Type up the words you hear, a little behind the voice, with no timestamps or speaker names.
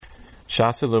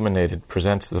Shas Illuminated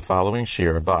presents the following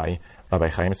shir by Rabbi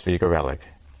Chaim Tzvi Gorelick.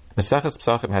 Maseches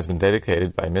Pesachim has been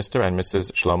dedicated by Mr. and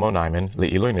Mrs. Shlomo Naiman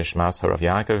Le'ilui Nishmas Harav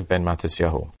Yaakov ben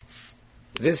Matisyahu.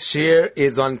 This shir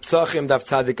is on Pesachim Daf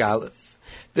Tzadik Aleph.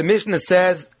 The Mishnah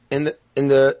says in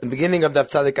the beginning of Daf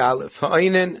Tzadik Aleph,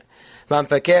 Ha'oinen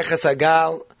v'amfakech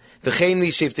hasagal v'chein mi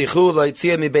shiftichu lo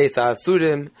yitzir mi beis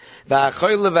ha'asurim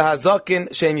v'achoyle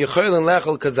v'hazokin she'em yichoylin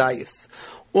lechol kazayis.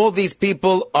 All these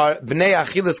people are bnei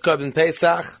achilas korban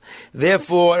Pesach,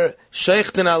 therefore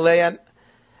sheichten aleyan.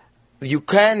 You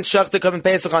can shech the korban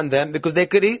Pesach on them because they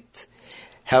could eat.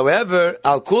 However,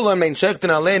 al kulam mein sheichten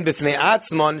aleyan b'fnei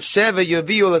atzmon sheva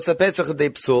yoviu l'sapesach de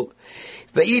psul.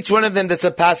 By each one of them, there's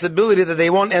a possibility that they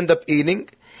won't end up eating,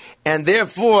 and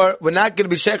therefore we're not going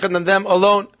to be sheichten on them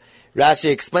alone.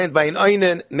 Rashi explains by an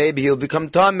oinen, maybe he'll become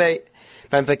tamei.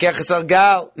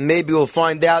 Maybe we'll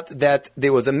find out that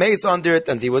there was a mace under it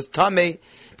and he was tamei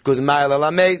because ma'al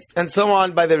ala mace, and so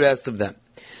on by the rest of them.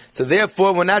 So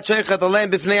therefore, we're not sheichet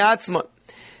aleim b'fnei atzmon.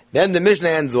 Then the Mishnah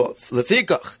ends off.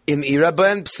 Lefikach im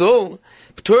iraba and psul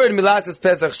p'turin milases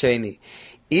pesach sheni.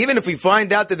 Even if we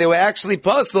find out that they were actually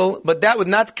puzzle, but that would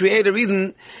not create a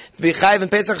reason to be chayiv in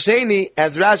pesach sheni,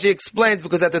 as Rashi explains,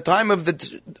 because at the time of the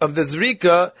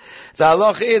zrika, the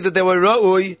halach is that they were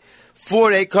ra'ui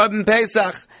for a korban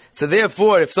Pesach. So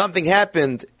therefore, if something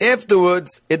happened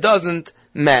afterwards, it doesn't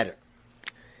matter.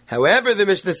 However, the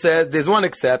Mishnah says there's one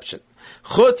exception.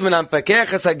 Chut min amfakech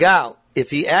hasagal.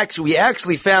 If we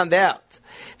actually found out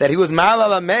that he was ma'al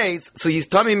ala meis, so he's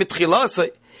tamei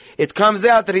mitchilasei. It comes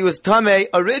out that he was tamei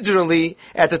originally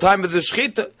at the time of the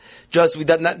shechita. Just we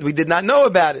did not know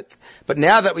about it. But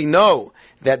now that we know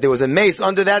that there was a mace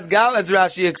under that gal, as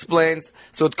Rashi explains,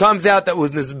 so it comes out that it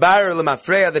was nisbar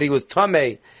l'mafreya, that he was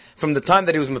tamei from the time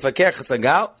that he was mefakech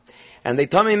hasagal, and the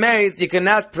tamei mace, you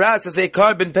cannot process a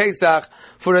korban Pesach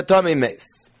for a tamei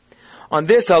mace. On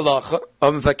this halacha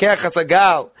of mefakech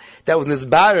hasagal, that was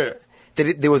nisbar,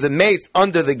 that there was a mace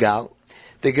under the gal,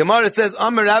 the Gemara says,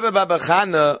 Amar Rabbi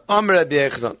Babachana, Amar Rabbi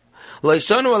Echron,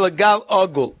 Loishonu ala gal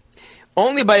ogul.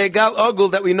 Only by a gal ogul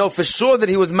that we know for sure that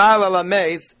he was ma'al ala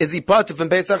meis, is he patur in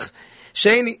Pesach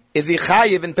Sheni, is he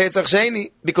chayiv in Pesach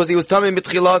Sheni, because he was tamei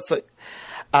mitchilasei.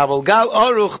 Aval gal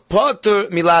oruch patur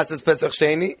milases Pesach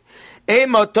Sheni, ein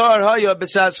motar haya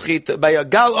b'shas shchita. By a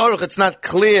gal oruch, it's not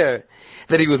clear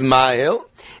that he was ma'il,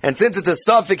 and since it's a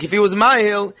suffix, if he was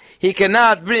ma'il, he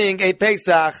cannot bring a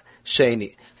Pesach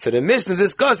Sheni. So the Mishnah is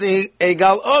discussing a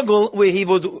gal ogul where he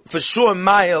was for sure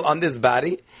ma'il on this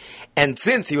body, and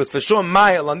since he was for sure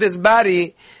ma'il on this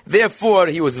body, therefore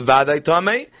he was vaday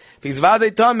tamei. If he's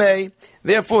vaday tamei,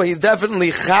 therefore he's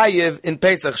definitely chayiv in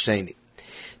Pesach Sheni.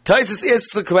 Taisus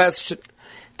asks a question.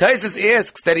 Taisus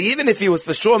asks that even if he was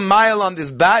for sure ma'il on this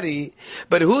body,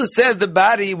 but who says the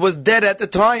body was dead at the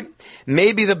time?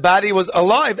 Maybe the body was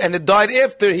alive and it died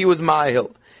after he was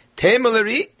ma'il.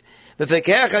 Temeleri.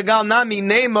 Certainly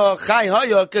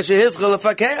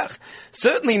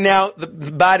now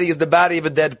the body is the body of a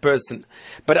dead person.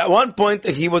 But at one point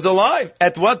he was alive.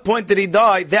 At what point did he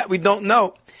die? That we don't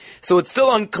know. So it's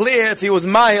still unclear if he was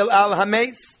Mahil al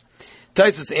Hames.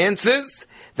 Taisus answers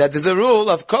that there's a rule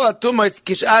of Kol HaTumos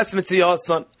Kish'as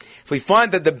Mitziyason. If we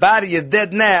find that the body is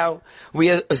dead now, we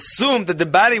assume that the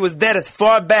body was dead as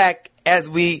far back as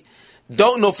we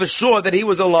don't know for sure that he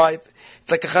was alive. It's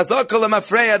like a chazaka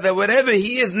l'mafreya, that whatever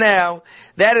he is now,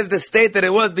 that is the state that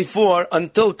it was before,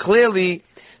 until clearly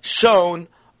shown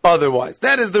otherwise.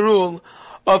 That is the rule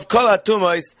of kol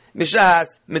hatumos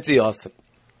mishas mitziyasim.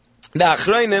 The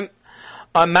achronim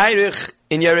are meirich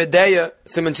in Yeredeya,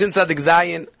 Siman Shin Tzadik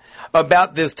Zayin,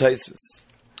 about this Tosfos.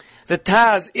 The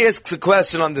Taz asks a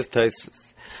question on this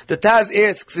Tosfos. The Taz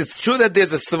asks, it's true that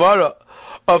there's a svara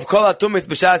of kol hatumos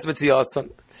mishas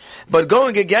mitziyasim, but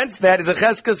going against that is a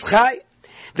cheskes chai.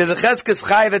 There's a cheskes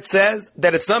chai that says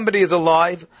that if somebody is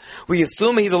alive, we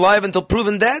assume he's alive until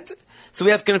proven dead. So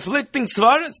we have conflicting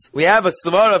svaras. We have a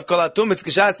svara of kol hatumos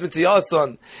kishas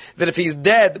mitziyason, that if he's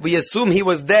dead, we assume he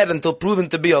was dead until proven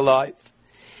to be alive.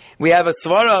 We have a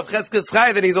svara of cheskes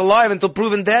chai that he's alive until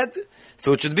proven dead.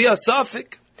 So it should be a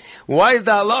suffix. Why is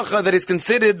the halacha that is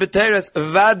considered b'teres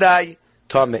vaday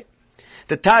tamei?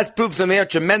 The Taz proves from here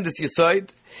tremendous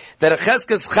yisoid, that a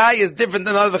cheskes chai is different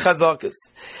than other chazakas.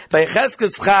 By a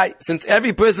cheskes chai, since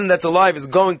every person that's alive is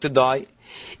going to die,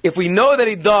 if we know that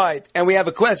he died, and we have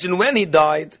a question when he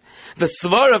died, the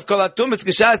svar of kol hatumos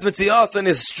kishas mitziyason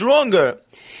is stronger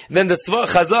than the svar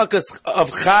chazakas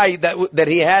of chai that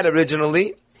he had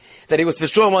originally, that he was for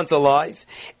sure once alive,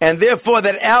 and therefore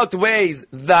that outweighs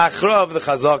the achra of the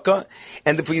chazaka.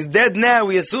 And if he's dead now,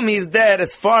 we assume he's dead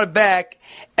as far back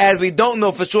as we don't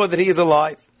know for sure that he is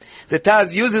alive. The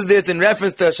Taz uses this in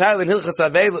reference to a Shaila in Hilchas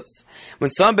Avelos. When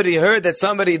somebody heard that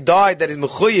somebody died that is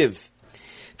mechuyev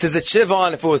to the tshuva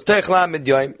on if it was Teich Lamed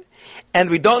Yom, and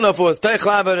we don't know if it was Teich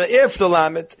Lamed or Ifta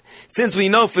Lamed, since we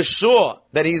know for sure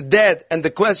that he's dead, and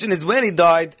the question is when he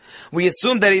died, we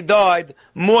assume that he died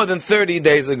more than 30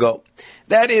 days ago.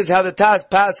 That is how the Taz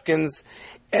paskins,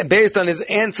 based on his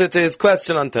answer to his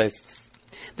question on Taisus.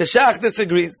 The Shach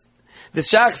disagrees. The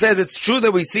Shach says it's true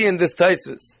that we see in this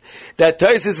Taisus that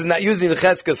Taisus is not using the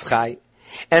Cheskes Chai,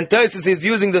 and Taisus is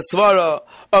using the Svara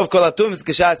of Kol HaTumas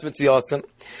K'Shas Mitziyasan.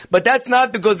 But that's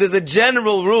not because there's a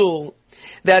general rule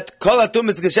that Kol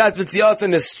HaTumas K'Shas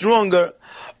Mitziyasan is stronger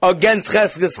against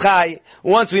Cheskes Chai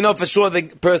once we know for sure the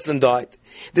person died.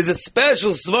 There's a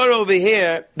special Svara over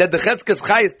here that the Cheskes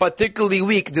Chai is particularly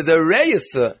weak. There's a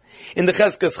Reyesa in the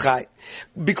Cheskes Chai.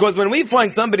 Because when we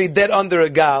find somebody dead under a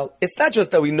gal, it's not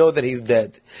just that we know that he's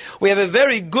dead. We have a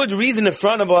very good reason in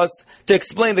front of us to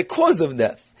explain the cause of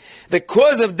death. The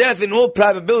cause of death, in all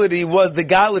probability, was the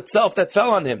gal itself that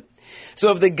fell on him.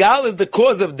 So if the gal is the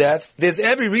cause of death, there's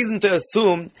every reason to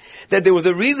assume that there was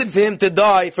a reason for him to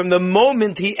die from the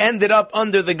moment he ended up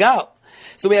under the gal.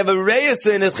 So we have a Reyes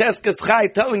in Cheskes Chai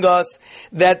telling us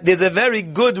that there's a very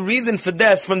good reason for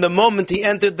death from the moment he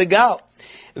entered the gal.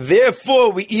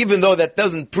 Therefore, even though that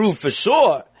doesn't prove for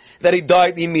sure that he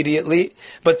died immediately,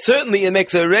 but certainly it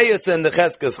makes a Reyes in the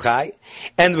Cheskes Chai,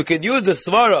 and we could use the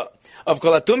Svara of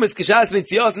Kol HaTumas K'Shas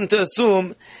Mitziyasan to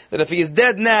assume that if he is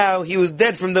dead now, he was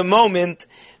dead from the moment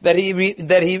that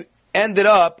he ended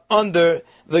up under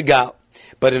the gal.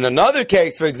 But in another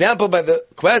case, for example, by the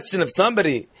question of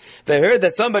somebody, they heard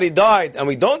that somebody died, and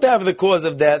we don't have the cause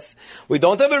of death, we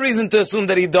don't have a reason to assume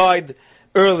that he died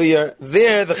earlier.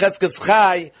 There, the Cheskes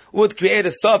Chai would create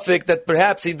a suffix that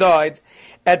perhaps he died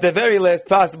at the very last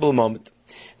possible moment.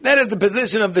 That is the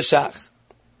position of the Shach.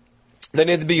 The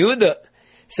Rabbi Yehuda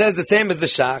says the same as the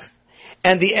Shach,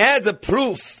 and he adds a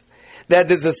proof that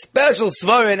there's a special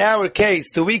svara in our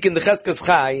case to weaken the Cheskes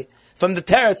Chai from the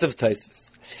teretz of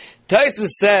Taisvus.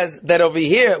 Taisvus says that over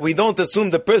here we don't assume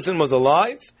the person was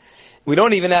alive, we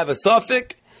don't even have a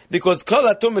suffix, because Kol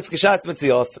HaTumas K'Shas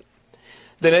Mitziyasan.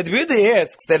 The Rabbi Yehuda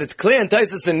asks that it's clear in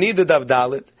Taisus and Nidud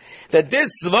Avdalit that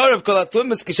this svara of Kol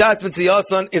HaTumas K'Shas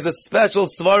Mitziyasan is a special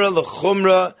svara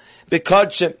l'chumra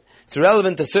b'kodshim. It's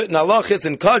relevant to certain halachas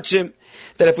in kodshim,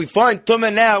 that if we find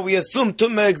tumah now, we assume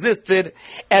tumah existed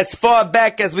as far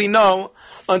back as we know,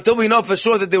 until we know for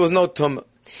sure that there was no tumah.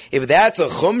 If that's a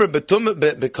chumra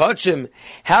b'kodshim,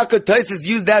 how could Taisus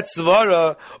use that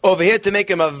svara over here to make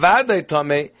him a vaday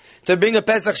tameh, to bring a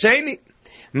Pesach Sheni?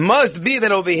 Must be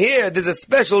that over here there's a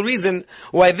special reason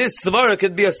why this svara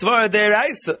could be a svara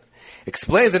deraisa.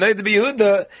 Explains the Rabbi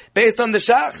Yehuda based on the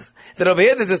Shach that over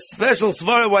here there's a special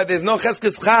svara why there's no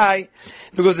Cheskes Chai,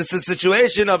 because it's a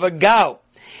situation of a gal,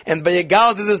 and by a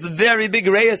gal there's this very big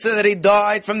reyes that he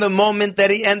died from the moment that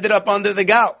he ended up under the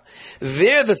gal.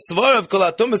 There the svara of Kol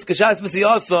HaTumas K'Shas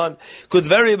Mitziyasan could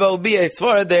very well be a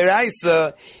svara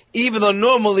deraisa, even though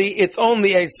normally it's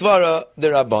only a svara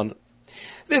derabbanan.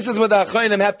 This is what the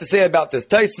Chaim have to say about this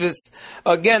Taisvus.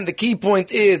 Again, the key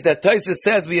point is that Taisvus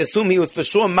says we assume he was for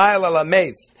sure Ma'al al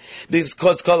Ameis,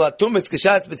 because Kol HaTumas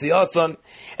K'Shas Mitziyasan.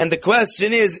 And the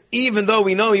question is, even though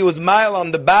we know he was Ma'al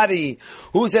on the body,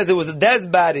 who says it was a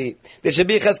dead body? There should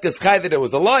be Cheskes Chai that it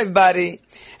was a live body.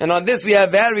 And on this we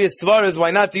have various svaras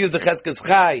why not to use the Cheskes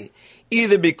Chai.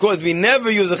 Either because we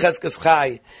never use a Cheskes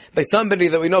Chai by somebody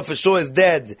that we know for sure is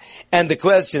dead, and the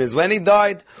question is when he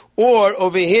died, or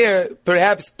over here,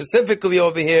 perhaps specifically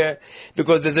over here,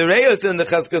 because there's a reyes in the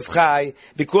Cheskes Chai,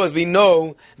 because we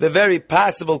know the very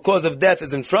possible cause of death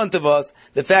is in front of us,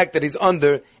 the fact that he's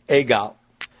under a gal.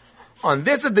 On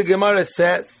this, the Gemara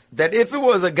says that if it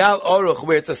was a gal oruch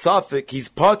where it's a suffix, he's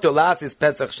part to last his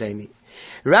Pesach Sheni.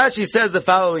 Rashi says the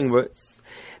following words: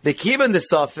 the kivan the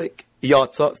suffix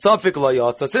Yotza, Safik la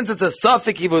Yotza. Since it's a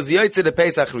Safik, he was Yotza the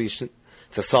Pesach Rishon.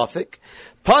 It's a Safik.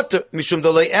 Potter, Mishum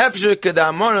Dolei Efsher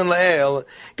Kedamoran Lael,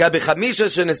 Gabi Chamisha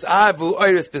Shenis Avu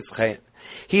Oiris Pischein.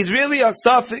 He's really a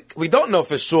Safik. We don't know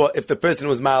for sure if the person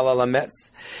was Ma'al al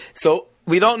Ames. So,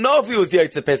 we don't know if he was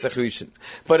Yotza Pesach Rishon.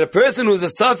 But a person who's a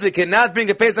Safik cannot bring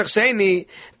a Pesach Sheni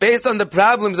based on the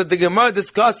problems that the Gemara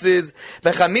discusses,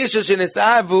 Bechamisha Shenis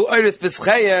Avu Oiris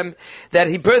Pischein, that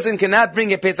a person cannot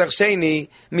bring a Pesach Sheni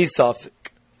misafik.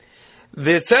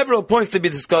 There's several points to be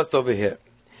discussed over here.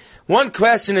 One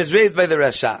question is raised by the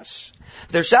Rashash.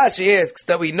 The Rashash asks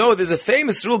that we know there's a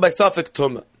famous rule by Safik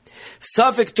Tumah.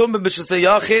 Safik Tumah b'shus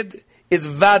Yachid is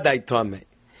Vaday Tumah.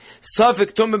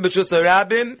 Safik Tumah b'shus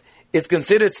Rabim is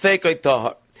considered Sfeikoi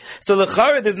Tahar. So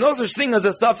l'chara, there's no such thing as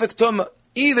a Safik Tumah.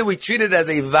 Either we treat it as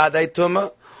a Vaday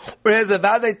Tumah, Whereas a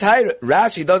Vadai Taira,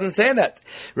 Rashi doesn't say that.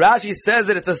 Rashi says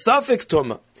that it's a Safek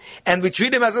Tumah. And we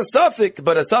treat him as a Safek,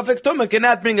 but a Safek Tumah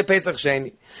cannot bring a Pesach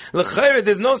Sheni. L'chayr,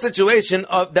 there's no situation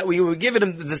of that we would give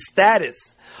him the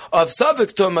status of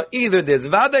Safek Tumah. Either there's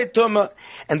Vadai Tumah,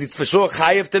 and it's for sure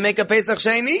Chayiv to make a Pesach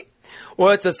Sheni,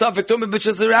 or it's a Safek Tumah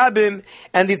b'shas Rabbim,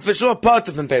 and it's for sure part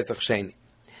of a Pesach Sheni.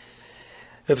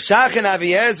 Rav Shachin Avi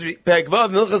Ezri, Perek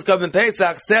Vav Milchas Korban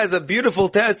Pesach, says a beautiful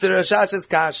test to Rosh Hashanah's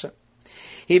Kasha.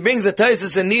 He brings the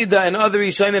Taisus and Nida and other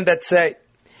Rishonim that say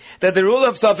that the rule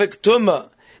of Safek Tumah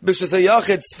b'shas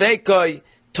Yachid Sfeikoi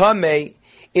Tamei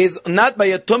is not by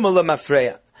a Tumah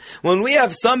L'mafreya. When we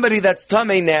have somebody that's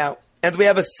Tamei now, and we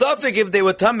have a Safek if they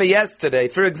were Tamei yesterday,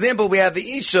 for example, we have the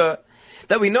Isha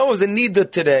that we know is a Nida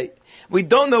today. We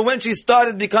don't know when she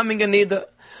started becoming a Nida.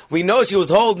 We know she was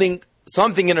holding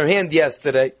something in her hand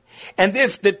yesterday. And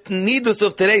if the Nidus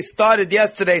of today started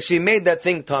yesterday, she made that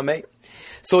thing Tamei.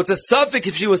 So it's a Safek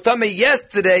if she was Tamei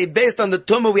yesterday, based on the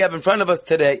Tumah we have in front of us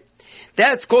today.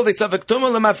 That's called a Safek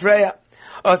Tumah L'mafreya.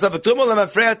 A Safek Tumah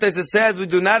L'mafreya, Taisa says, we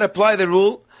do not apply the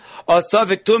rule of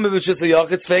Safek Tumah b'shas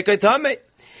Yachid Sfeikoi Tamei.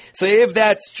 So if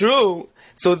that's true,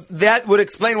 so that would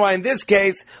explain why in this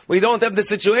case we don't have the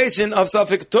situation of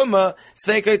Safek Tumah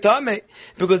Sfeikoi Tamei,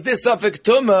 because this Safek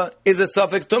Tumah is a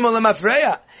Safek Tumah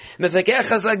L'mafreya. Mefekech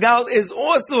HaSagal is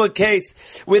also a case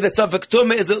where the Safek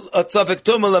Tumah is a Safek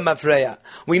Tumah L'mafreya.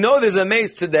 We know there's a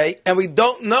mace today, and we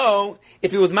don't know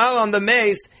if he was mal on the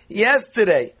mace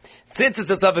yesterday. Since it's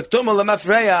a Safek Tumah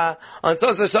L'mafreya, on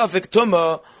such a Safek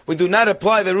Tumah, we do not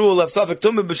apply the rule of Safek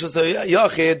Tumah b'shas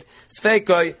Yachid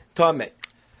Sfeikoi Tamei.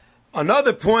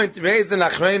 Another point raised in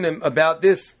Achreinim about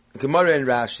this Gemara and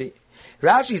Rashi.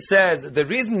 Rashi says the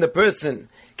reason the person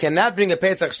cannot bring a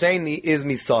Pesach Sheni is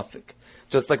misafik.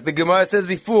 Just like the Gemara says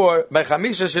before, by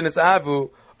Chamisha Shenitzavu,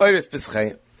 Oiris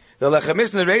Pesachim. The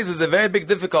Lechamishnah raises a very big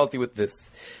difficulty with this.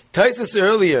 Taisus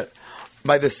earlier,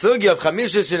 by the Sugya of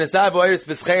Chamisha Shenitzavu, Oiris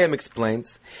Pesachim,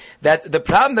 explains that the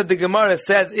problem that the Gemara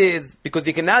says is because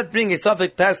you cannot bring a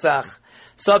Safek Pesach,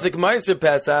 Safek Meiser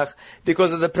Pesach,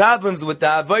 because of the problems with the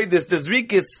Avoidus, the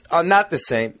Zrikis are not the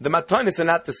same. The Matonis are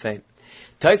not the same.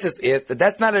 Taisus is that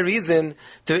that's not a reason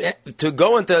to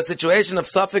go into a situation of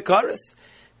Safek Karis.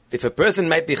 If a person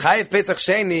might be Chayiv Pesach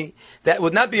Sheni, that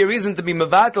would not be a reason to be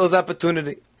Mevatel his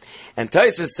opportunity. And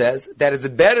Taisus says that it's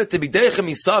better to be Deichem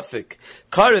Isafik,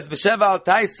 Karis B'Sheva Al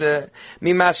Taisa,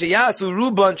 Mimashayasu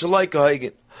Ruban Shaloi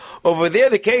Kahagin. Over there,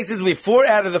 the cases where 4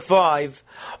 out of the 5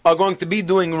 are going to be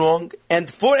doing wrong, and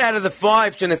 4 out of the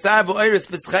 5 Shenesavu Oiris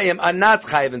Pesachim are not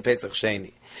Chayiv in Pesach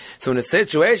Sheni. So in a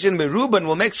situation where Ruban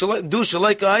will do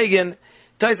Shaloi Kahagin,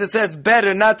 Taisus says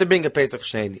better not to bring a Pesach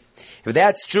Sheni. If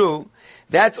that's true,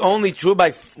 that's only true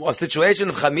by a situation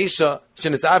of Chamisha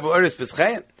Shenesavu Oiris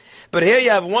Pesachim. But here you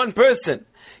have one person.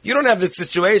 You don't have the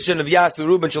situation of Yasu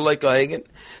Ruben Shaloi Kahagin.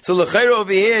 So l'chayra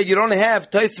over here, you don't have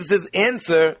Taisus's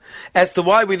answer as to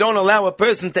why we don't allow a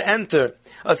person to enter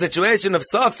a situation of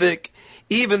Safek,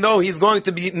 even though he's going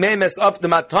to be memes up the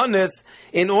matanis,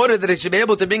 in order that he should be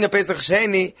able to bring a Pesach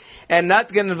Sheni and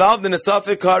not get involved in a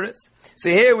Safek Karis. So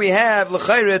here we have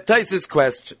l'chayra Taisus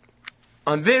question.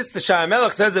 On this, the Sha'ar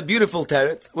Melech says a beautiful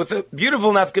teretz with a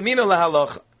beautiful nafkamina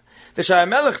lahalacha. The Sha'ar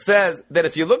Melech says that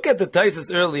if you look at the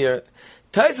Taisus earlier,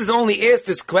 Taisus only asked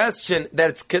this question that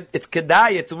it's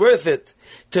kedai, it's worth it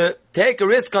to take a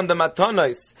risk on the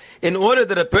matanos in order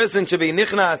that a person should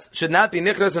not be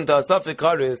nichnas into a Safek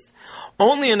Karis,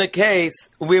 only in a case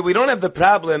where we don't have the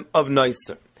problem of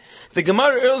noiser. The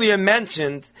Gemara earlier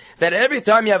mentioned that every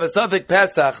time you have a Safek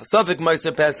Pesach, Safek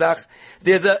Meiser Pesach,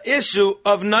 there's an issue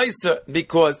of noiser,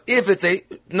 because if it's a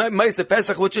Meiser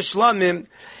Pesach which is shlamim,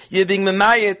 you're being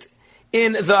memayit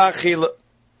in the achila.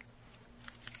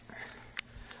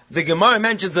 The Gemara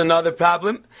mentions another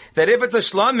problem, that if it's a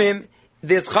shlamim,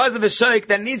 there's chaz of a sheikh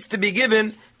that needs to be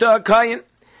given to a kayin.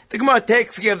 The Gemara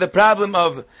takes care of the problem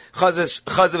of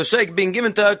chaz of a sheikh being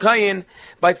given to a kayin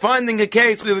by finding a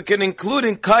case where we can include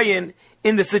in kayin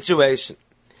in the situation.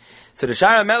 So the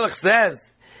Sha'ar Melech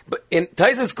says, but in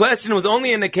Taisus' question was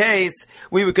only in a case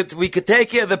where we could take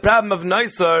care of the problem of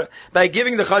Neisar by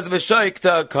giving the chaz of a sheikh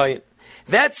to a kayin.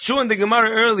 That's true in the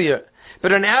Gemara earlier.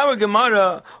 But in our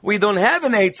Gemara, we don't have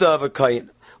an Eitzah of a Kayin.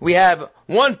 We have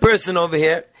one person over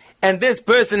here, and this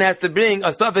person has to bring a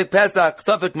Safek Pesach,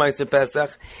 Safek Meiser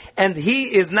Pesach, and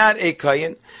he is not a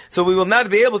Kayin. So we will not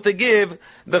be able to give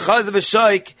the Chaz of a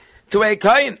Shaykh to a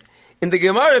Kayin. In the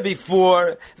Gemara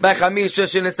before, by Chamisha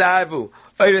Shenitzavu,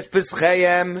 Oiris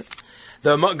Pesachim,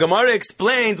 the Gemara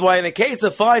explains why in a case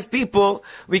of 5 people,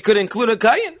 we could include a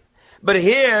Kayin. But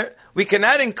here, we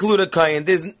cannot include a Kayin.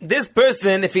 This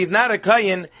person, if he's not a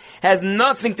Kayin, has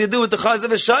nothing to do with the Chaz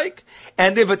of a Shaykh.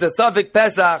 And if it's a Safek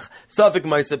Pesach, Safek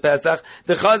Ma'aseh Pesach,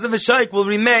 the Chaz of a Shaykh will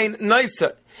remain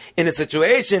nicer. In a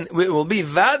situation where it will be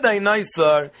Vaday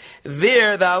nicer,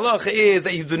 there the halacha is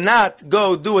that you do not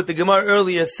go do what the Gemara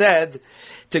earlier said,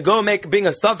 to go bring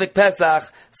a Safek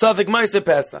Pesach, Safek Ma'aseh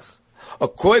Pesach.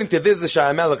 According to this, the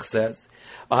Shai Melech says,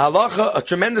 a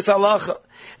tremendous halacha,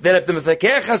 that if the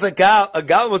Methakech has a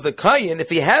gal was a Kayin, if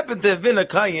he happened to have been a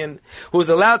Kayin who was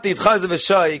allowed to eat Chaz of a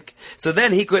Shaykh, so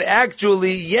then he could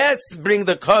actually, yes, bring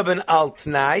the Korban al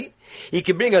Tnai. He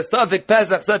could bring a Safek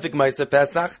Pesach, Safek Ma'aseh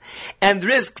Pesach, and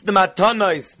risk the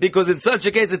Matanos, because in such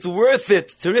a case it's worth it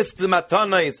to risk the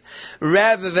Matanos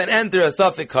rather than enter a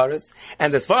Safek Charas.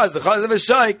 And as far as the Chaz of a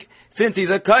Shaykh, since he's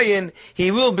a Kayin,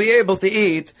 he will be able to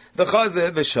eat the Chaz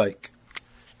of a Shaykh.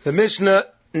 The Mishnah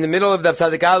in the middle of the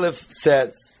Tzadik Aleph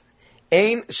says,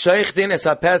 Ein sheichtin es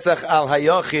ha-Pesach al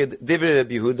ha-Yochid divrei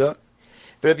Rabbi Yehuda,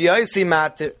 Rabbi Yossi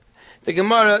mater. The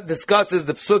Gemara discusses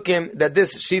the psukim that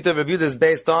this sheet of Rabbi Yehuda is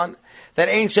based on, that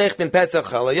Ein sheichtin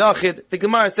Pesach al ha-Yochid. The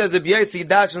Gemara says Rabbi Yossi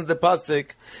dashens the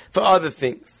pasuk for other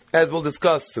things, as we'll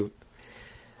discuss soon.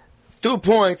 2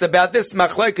 points about this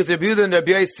machlokes Rabbi Yehuda and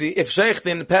Rabbi Yossi, if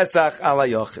sheichtin Pesach al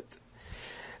ha-Yochid.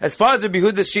 As far as Rabbi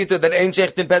Yehuda's shita that Ein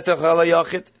sheichtin Pesach al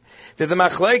ha-Yochid, there's a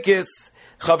machlokes,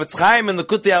 Chaim and the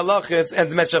Kuti halachas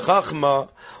and the Meshech Chachma.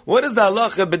 What is the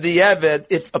halacha b'diavad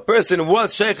if a person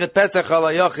was sheichet Pesach al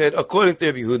hayochid according to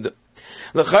Rabbi Yehuda?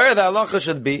 L'chayr the halacha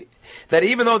should be that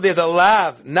even though there's a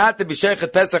lav not to be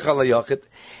sheichet Pesach al hayochid,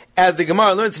 as the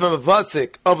Gemara learns from a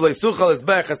pasuk of leisuchal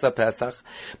isbech as a Pesach,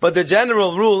 but the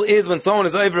general rule is when someone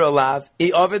is over a lav,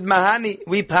 he ovid mahani.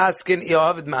 We paskin he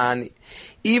ovid mahani,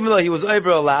 even though he was over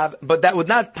a lav, but that would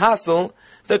not passel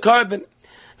the carbon.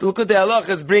 The Likutei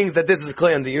Halachas brings that this is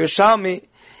clear in the Yerushalmi,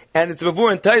 and it's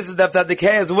before in Taisus Daf Tzadikei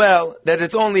as well, that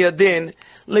it's only a din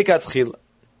likatchila.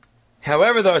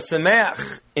 However, there are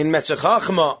semeach in Meshech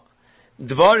Chachma,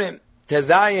 Dvarim,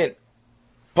 Tezayin,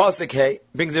 Pasuk Hey,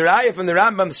 brings a raya from the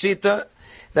Rambam Shita,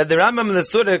 that the Rambam in the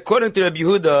Surah, according to Rabbi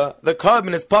Yehuda, the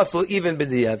carbon is possible even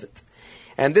b'di'evet.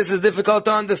 And this is difficult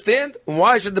to understand.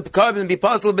 Why should the carbon be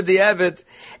possible b'di'evet?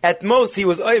 At most, he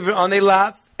was over on a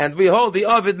lav, and we hold the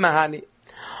Ovid Mahani.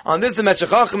 On this, the Meshech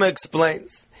Chachma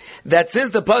explains that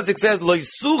since the pasuk says Lo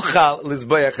Yisuchal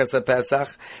Lizboyach Es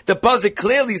HaPesach, the pasuk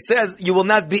clearly says you will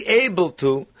not be able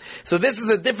to. So this is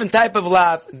a different type of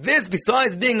lav. This,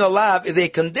 besides being a lav, is a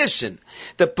condition.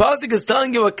 The pasuk is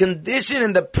telling you a condition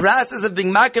in the process of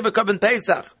being makev a Korban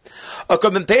Pesach. A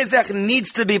Korban Pesach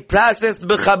needs to be processed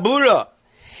b'chabura.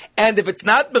 And if it's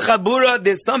not b'chabura,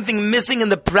 there's something missing in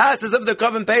the process of the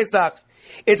Korban Pesach.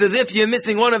 It's as if you're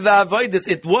missing one of the avodas.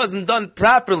 It wasn't done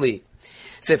properly.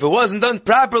 So if it wasn't done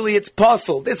properly, it's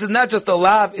possible. This is not just a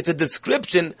lav, it's a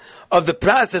description of the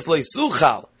process, lo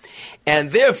yisuchal.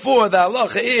 And therefore, the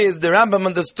halacha is, the Rambam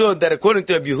understood that according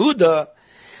to Rabbi Yehuda,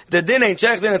 the din ein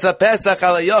sheichtin es ha-Pesach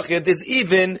al hayochid is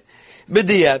even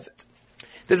b'di'evet.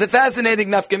 There's a fascinating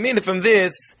nafkamina from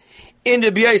this in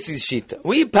Rabbi Yossi's shita.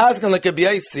 We pass on like Rabbi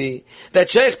Yossi that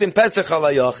sheichtin Pesach al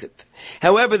hayochid.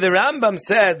 However, the Rambam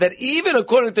says that even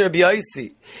according to Rabbi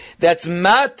Yossi, that's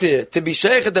matir to be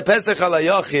sheichet the Pesach al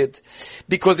hayochid,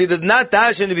 because he does not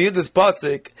dash in Rabbi Yehuda's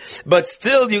pasuk, but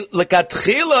still,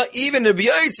 lekatchila, even Rabbi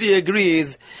Yossi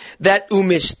agrees that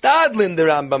umishtadlin, the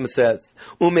Rambam says,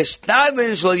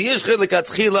 umishtadlin shlo yishchet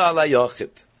lekatchila al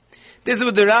hayochid. This is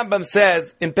what the Rambam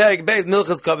says in Perek Beis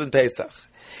Milchas Korban Pesach.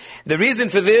 The reason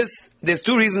for this, there's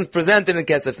 2 reasons presented in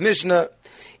Kesef Mishnah.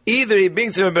 Either he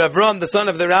brings from Rabbi Avram, the son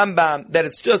of the Rambam, that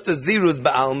it's just a ziruz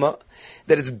ba'alma,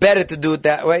 that it's better to do it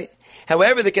that way.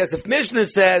 However, the Kesef Mishnah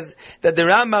says that the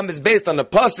Rambam is based on a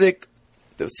pasuk.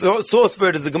 The source for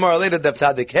it is the Gemara later, Daf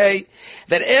Tzadik Hey,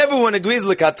 that everyone agrees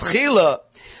l'katchila,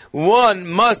 one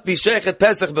must be sheichet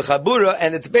Pesach b'chabura,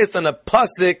 and it's based on a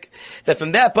pasuk, that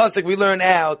from that pasuk we learn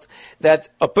out that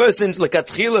a person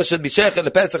l'katchila should be sheichet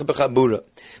the Pesach b'chabura.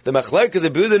 The machlokes of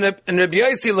Rabbi Yehuda and Rabbi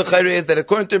Yossi l'chayre is that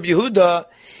according to Rabbi Yehuda,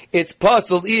 it's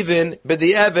possible even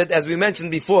b'di'evet, as we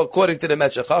mentioned before, according to the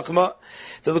Meshech Chachma.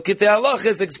 The Likutei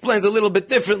Halachas explains a little bit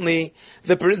differently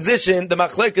the position, the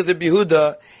machlokes of Rabbi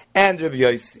Yehuda and Rabbi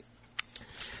Yossi.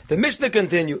 The Mishnah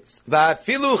continues,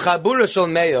 Va'afilu chabura shel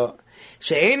meya,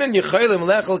 she'enon yicholim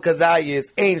lechel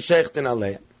kazayis, ein sheichten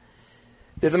aleim.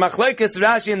 There's a machlokes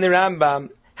Rashi and the Rambam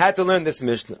had to learn this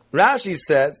Mishnah. Rashi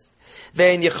says,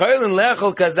 Ve'en yicholim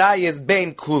lechel kazayis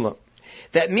bein kulam.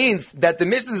 That means that the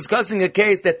Mishnah is discussing a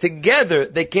case that together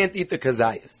they can't eat the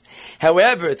kazayas.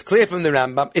 However, it's clear from the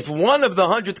Rambam, if one of the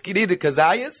 100 could eat the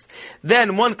kazayas,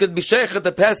 then one could be sheichet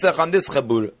the Pesach on this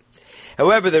chabura.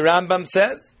 However, the Rambam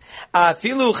says,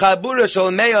 Afilu chabura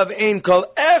shel me'av ein kol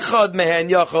echad mehen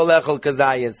yachol echol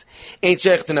kazayis ein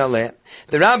shechtin alehem.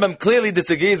 The Rambam clearly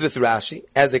disagrees with Rashi,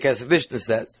 as the Kesef Mishnah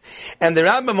says, and the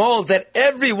Rambam holds that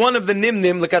every one of the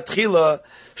nimnim lekatchila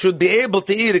should be able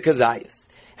to eat a kazayis.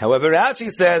 However, Rashi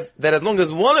says that as long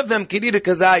as one of them can eat a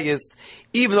kazayis,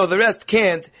 even though the rest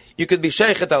can't, you could be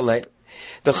sheichet alehem.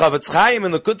 The Chaim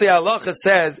in the Kutei Halacha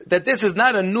says that this is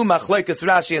not a new machlokes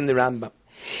Rashi and the Rambam.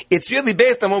 It's really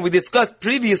based on what we discussed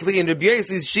previously in Rabbi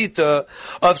Yossi's Shita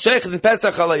of Sheichet and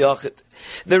Pesach Halayachid.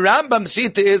 The Rambam's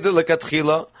Shita is that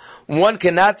lekatchila, one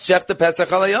cannot shech the Pesach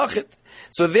Halayachid.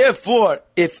 So therefore,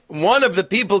 if one of the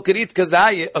people could eat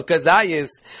kazayis,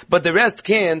 but the rest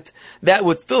can't, that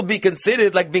would still be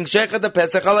considered like being shech the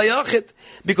Pesach Halayachid,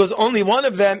 because only one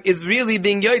of them is really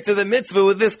being yoytze the mitzvah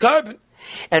with this carbon.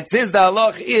 And since the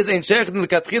halach is ein shechtin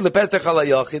l'katchila pesach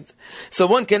halayachid, so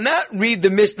one cannot read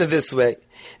the Mishnah this way.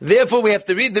 Therefore, we have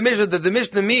to read the Mishnah that the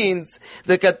Mishnah means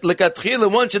that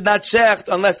l'katchila one should not shecht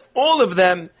unless all of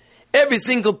them, every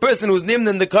single person who's nimn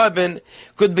in the carbon,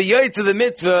 could be yoytze to the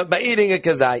mitzvah by eating a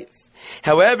kazayis.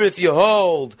 However, if you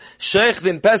hold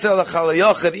shechtin pesach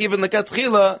halayachid even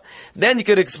l'katchila, then you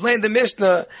could explain the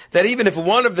Mishnah that even if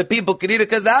one of the people could eat a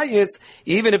kazayis,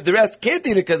 even if the rest can't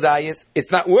eat a kazayis,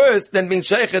 it's not worse than being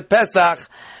shechet pesach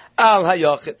al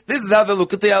hayachid. This is how the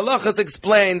Lukutei Halachos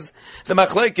explains the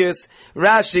machlokes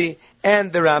Rashi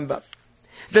and the Rambam.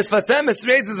 The Sfas Emes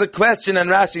raises a question on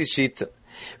Rashi's Shita.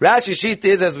 Rashi's Shita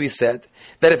is, as we said,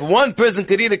 that if one person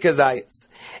could eat a kazayis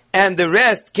and the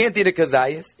rest can't eat a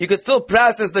kazayis, you could still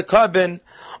process the carbon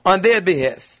on their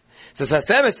behalf. The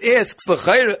Sfas Emes asks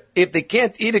l'chayra if they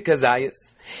can't eat a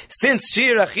kazayis, since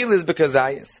shir achil is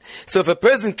bekazayis. So if a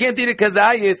person can't eat a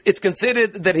kazayis, it's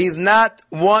considered that he's not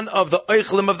one of the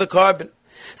oichlim of the carbon.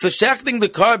 So shechting the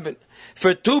carbon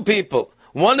for two people,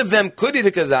 one of them could eat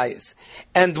a kazayis,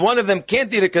 and one of them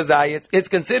can't eat a kazayis, it's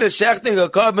considered shechting a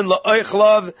carbon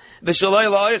la'oichlav v'shaloi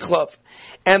la'oichlav.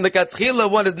 And the katchila,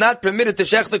 one is not permitted to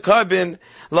shech the carbon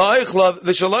la'oichlav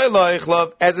v'shaloi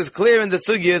la'oichlav, as is clear in the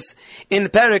sugyas in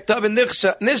Perek Tov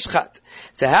Nishchat.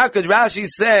 So how could Rashi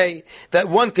say that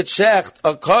one could shecht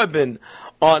a carbon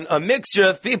on a mixture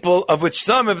of people, of which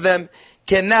some of them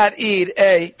cannot eat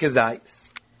a kazayis?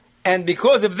 And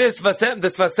because of this, the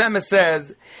Sfas Emes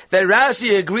says that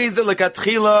Rashi agrees that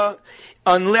l'katchila,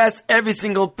 unless every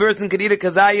single person could eat a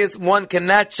kazayis, one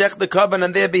cannot shech the carbon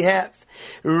on their behalf.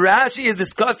 Rashi is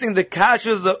discussing the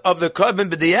kashrus of the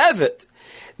carbon b'di'evet.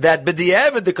 That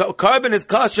b'di'evet, the carbon is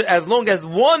kosher as long as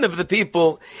one of the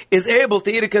people is able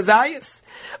to eat a kazayis.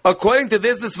 According to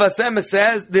this, the Sfas Emes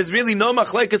says there's really no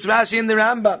machlokes Rashi in the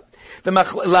Rambam. The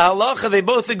halacha, they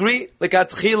both agree.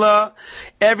 L'katchila,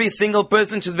 every single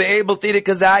person should be able to eat a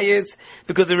kazayis,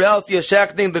 because or else you're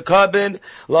shechting the carbon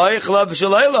la'ichlav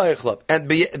v'shaloi la'ichlav. And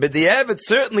b'di'evet,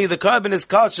 certainly the carbon is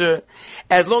kosher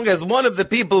as long as one of the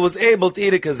people was able to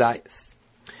eat a kazayis.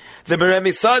 The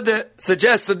Beremi Sada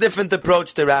suggests a different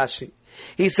approach to Rashi.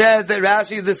 He says that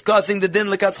Rashi is discussing the din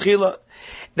l'katchila,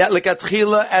 that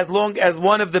l'katchila, as long as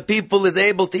one of the people is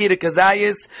able to eat a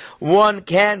kazayis, one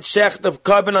can shech the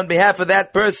carbon on behalf of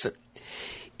that person,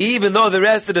 even though the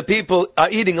rest of the people are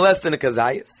eating less than a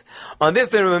kazayis. On this,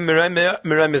 the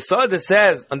Beremi Sada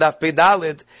says on Daf Pei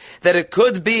Daled that it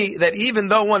could be that even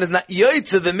though one is not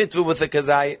yoytze the mitzvah with a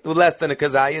kazayis, with less than a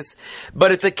kazayis,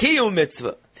 but it's a kiyum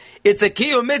mitzvah. It's a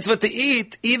kiyuv mitzvah to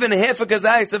eat even half a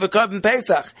kazayis of a carbon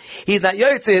pesach. He's not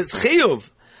yoytze his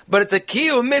chiyuv, but it's a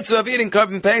kiyuv mitzvah of eating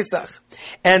carbon pesach.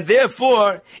 And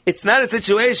therefore, it's not a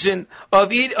situation of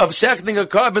shechting a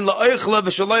carbon la'oichlav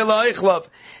v'shaloi la'oichlav.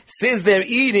 Since they're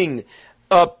eating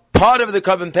a part of the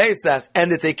carbon pesach,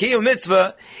 and it's a kiyuv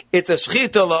mitzvah, it's a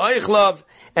shchita la'oichlav,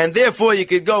 and therefore you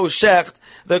could go shecht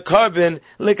the carbon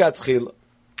likatchila.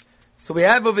 So we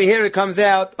have over here, it comes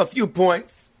out a few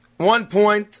points. One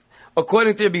point,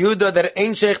 according to Rabbi Yehuda, that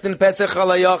ain't shechtin pesach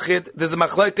halayachid, there's a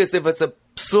machlokes if it's a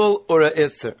psul or a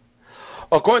isser.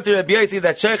 According to Rabbi Yossi,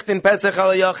 that shechtin pesach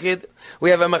halayachid, we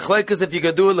have a machlokes if you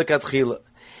could do it l'katchila.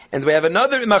 And we have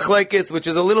another machlokes which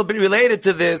is a little bit related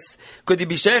to this. Could you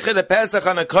be shechet a pesach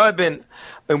on a carbon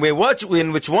in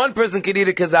which one person can eat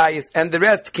a kazayis and the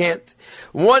rest can't?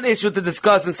 One issue to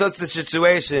discuss in such a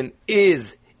situation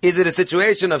is it a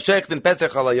situation of shechtin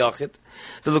pesach halayachid?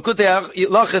 The Lukutei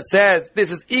Halachos says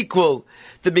this is equal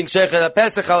to being shechet a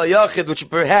pesach halayachid, which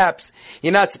perhaps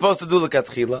you're not supposed to do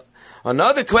l'katchila.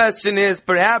 Another question is,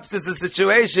 perhaps it's a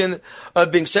situation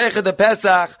of being shechet a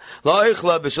pesach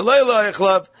la'oichlav v'shaloi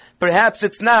la'oichlav. Perhaps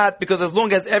it's not, because as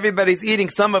long as everybody's eating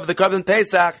some of the carbon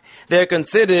pesach, they're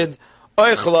considered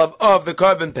oichlav of the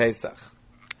carbon pesach.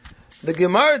 The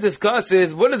Gemara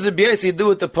discusses what does Rabbi Yossi do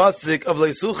with the pasuk of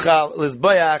Leisuchal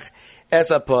Lizbayach Es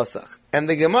HaPasach. And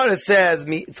the Gemara says,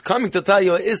 it's coming to tell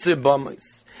you Isser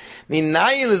B'Amos.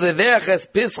 Minayin Lizayveach Es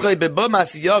Pischoi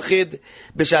B'Bomas Yochid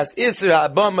B'Shas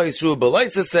Isser HaB'Amos Shu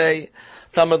B'Loisasei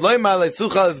Tamad Loimar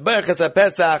Leisuchal Lizbayach Es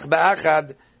HaPesach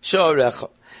Ba'achad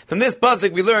Sho'orecha. From this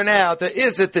pasuk we learn out the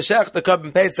Isser Teshech the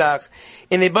Korban Pesach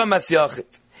in a Bomas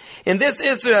Yochid. In this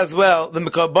Isser as well, the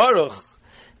Mekar Baruch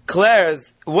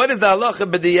declares what is the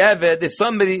halacha b'diavad if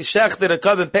somebody shechted a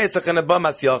korban pesach and a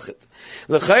bamas yachid.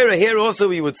 L'chayra here also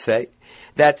we would say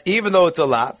that even though it's a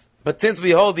lav, but since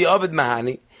we hold the ovid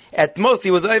mahani, at most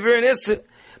he was over in issur,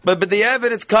 but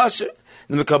b'diavad it's kosher.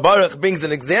 The Mekar Baruch brings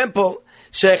an example.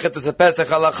 Shechet is a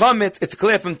pesach ala chametz. It's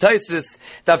clear from Taisus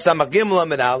Tav Samach Gimel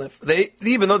Amid Aleph.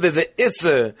 Even though there's an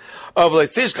issur of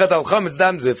leisishchat al chametz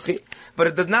dam zivchi, but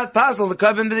it does not pass all the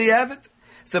korban b'diavad.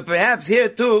 So perhaps here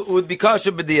too it would be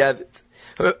kosher b'diavad.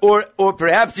 Or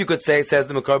perhaps you could say, says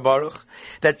the Mekar Baruch,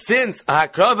 that since a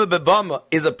hakrava bebama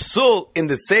is a psul in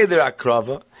the Seder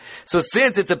hakrava, so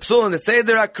since it's a psul in the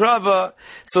Seder hakrava,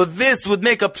 so this would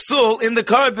make a psul in the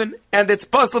korban, and it's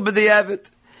possible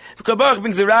b'diavad. Mekar Baruch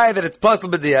brings a raya that it's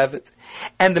possible b'diavad.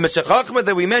 And the Meshech Chochmah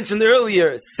that we mentioned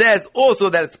earlier says also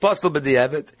that it's possible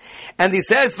b'diavad. And he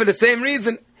says for the same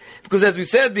reason. Because as we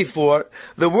said before,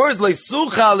 the words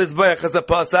Leisuchal Lizbayach Es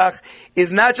HaPasach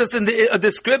is not just in a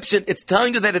description, it's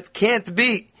telling you that it can't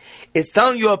be. It's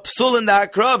telling you a psul in the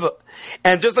hakrava.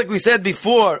 And just like we said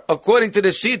before, according to the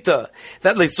Shita,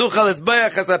 that Leisuchal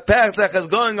Lizbayach Es HaPasach is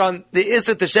going on the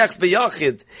Isser Teshech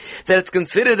B'Yachid, that it's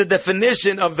considered the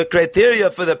definition of the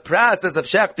criteria for the process of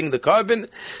shechting the korban,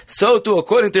 so too,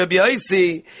 according to Rabbi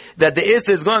Yossi, that the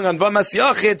Isser is going on Bamas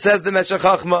Yachid, says the Meshech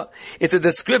Chochmah, it's a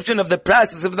description of the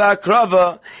process of the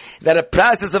hakrava, that a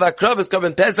process of hakrava is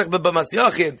korban Pesach B'Bamas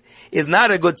Yachid, is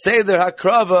not a good Seder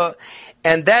hakrava,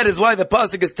 and that is why the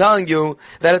pasuk is telling you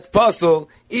that it's possible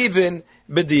even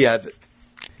b'diavad.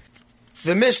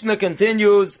 The Mishnah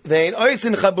continues, Ve'in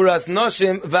oisin chaburas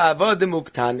noshim va'avodim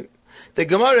uktanim. The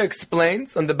Gemara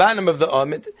explains on the bottom of the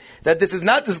Amid that this is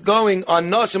not just going on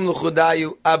noshim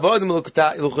l'chudayu, avodim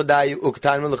l'chudayu,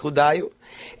 uktanim l'chudayu.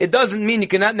 It doesn't mean you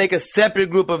cannot make a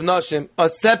separate group of noshim, a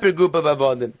separate group of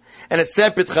avodim, and a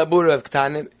separate chabura of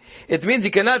ktanim. It means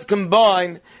you cannot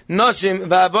combine noshim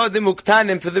va'avodim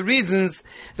uktanim for the reasons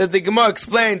that the Gemara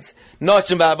explains.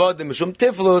 Noshim va'avodim mishum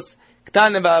tiflus,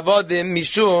 ktanim va'avodim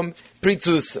mishum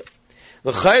pritzusa.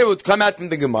 The Chaim would come out from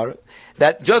the Gemara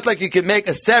that just like you could make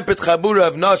a separate chabura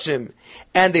of noshim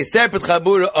and a separate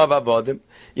chabura of avodim,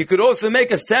 you could also make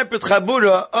a separate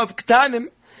chabura of ktanim.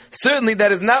 Certainly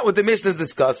that is not what the Mishnah is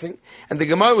discussing, and the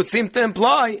Gemara would seem to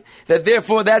imply that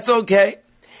therefore that's okay.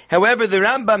 However, the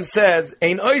Rambam says,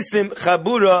 Ein oisim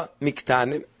chabura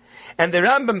miktanim. And the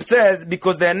Rambam says,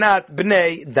 because they're not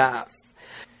bnei das.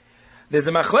 There's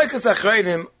a machlekes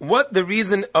achreinim, what the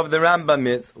reason of the Rambam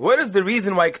is. What is the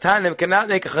reason why ktanim cannot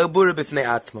make a chabura b'fnei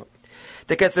atzma?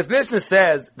 The Kesef Mishnah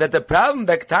says that the problem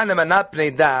that ktanim are not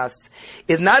bnei das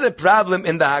is not a problem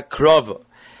in the hakrova.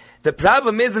 The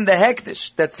problem is in the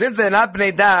hektish, that since they're not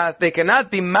bnei das, they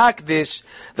cannot be makdish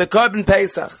the korban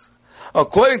pesach.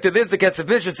 According to this, the Kesef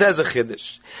Mishnah says a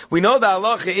chiddush. We know the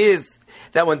halacha is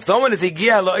that when someone is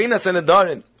higia lo'inas and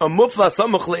adarin, or mufla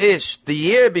samuch le'ish, the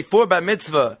year before bar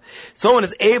mitzvah, someone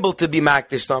is able to be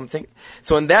makdish something.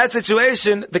 So in that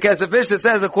situation, the Kesef Mishnah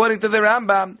says, according to the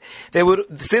Rambam, they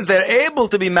would, since they're able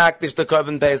to be makdish the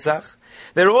korban pesach,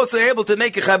 they're also able to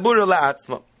make a chabura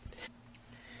la'atzma.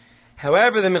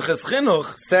 However, the Minchas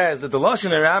Chinuch says that the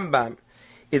Lashon Rambam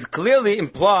it clearly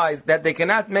implies that they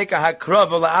cannot make a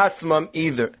hakrava la'atzmam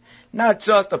either. Not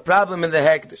just a problem in the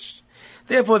hekdesh.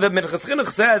 Therefore, the Minchas Chinuch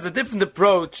says a different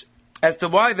approach as to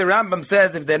why the Rambam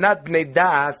says if they're not bnei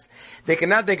das, they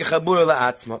cannot make a chabura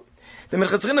la'atzmam. The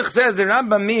Minchas Chinuch says the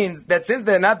Rambam means that since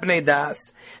they're not bnei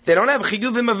das, they don't have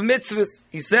chiyuvim of mitzvahs.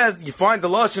 He says you find the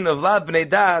lotion of lav bnei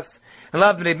das and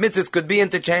lav bnei mitzvahs could be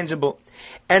interchangeable.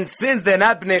 And since they're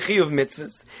not bnei chiyuv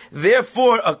mitzvahs,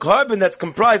 therefore a korban that's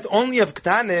comprised only of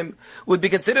ktanim would be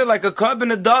considered like a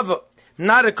korban adava,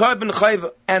 not a korban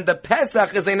chayva. And the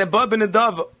Pesach is a nebab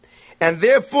adava. And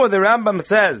therefore the Rambam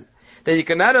says that you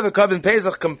cannot have a korban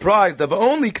Pesach comprised of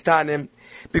only ktanim,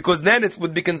 because then it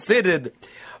would be considered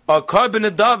a korban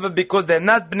adava because they're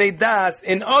not bnei das.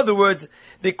 In other words,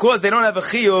 because they don't have a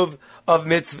chiyuv of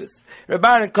mitzvahs.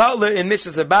 Rabbi Kotler in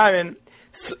Mishnah Sabarin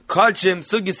Kachim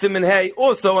Sugi Simin Hey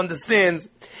also understands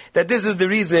that this is the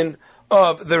reason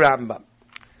of the Rambam.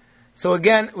 So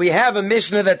again, we have a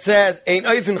Mishnah that says Ein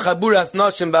oisin chaburas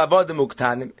noshim ba'avodim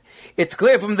uktanim. It's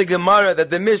clear from the Gemara that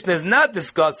the Mishnah is not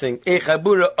discussing a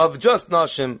chabura of just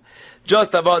noshim,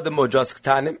 just avodim or just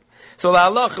ktanim. So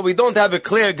la halacha, we don't have a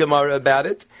clear Gemara about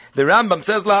it. The Rambam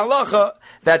says la halacha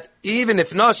that even if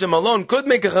Noshim alone could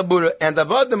make a Chabura and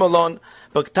Avodim alone,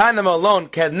 but Ktanim alone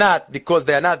cannot because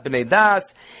they are not Bnei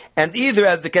Das. And either,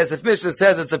 as the Kesef Mishnah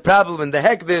says, it's a problem in the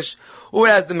Hekdesh, or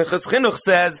as the Mechas Chinuch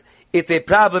says, it's a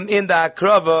problem in the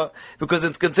Akrava because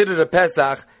it's considered a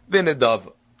Pesach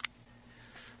B'nedava.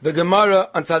 The Gemara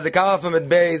on Tzadik Aleph Amud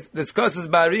Beis discusses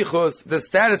Barichos the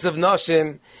status of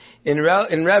Noshim in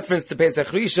reference to Pesach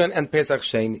Rishon and Pesach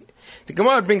Sheni. The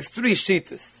Gemara brings three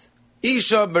shittas.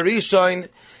 Isha Barishon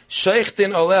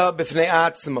Sheichtin Oleha B'fnei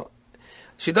Atzma.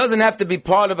 She doesn't have to be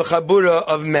part of a Chabura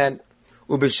of men.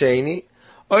 Ubesheni.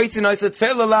 However,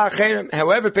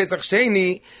 Pesach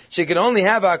Sheni, she can only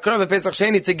have a Akrav of Pesach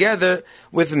Sheni together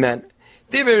with men.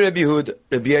 Divrei Rabbi Yehuda,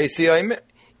 Rabbi Yosi Omer,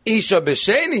 Isha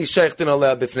b'Sheni sheichtin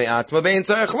oleha b'fnei atzma ve'en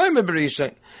tzarech lo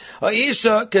b'rishon. A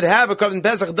Isha could have a Korban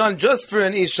Pesach done just for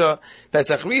an Isha,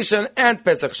 Pesach Rishon and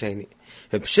Pesach Sheni.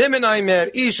 Reb Shimon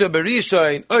Omer, Isha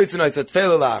b'Rishon, oitzin oisat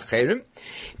tefillah la'acherim.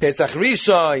 Pesach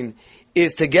Rishon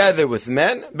is together with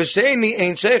men. B'Sheni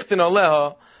ein sheichtin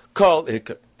oleha kol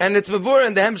ikar. And it's before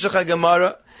in the Hemshech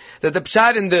HaGemara that the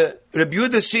pshat in the Rabbi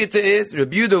Yehuda's shita is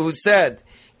Rabbi Yehuda who said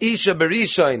Isha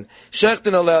b'Rishon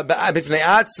sheichtin oleha b'fnei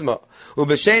atzma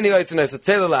u'b'sheni oitzin oisat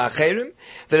tefillah la'acherim.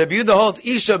 The Rabbi Yehuda holds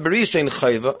Isha b'Rishon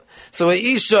chayva. So a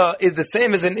Isha is the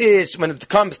same as an Ish when it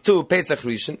comes to Pesach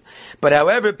Rishon. But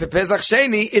however, Pesach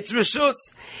Sheni, it's Rishus.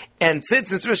 And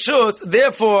since it's Rishus,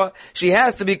 therefore, she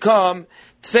has to become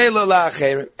Tfeilah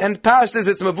La'acherim. And Pashtas,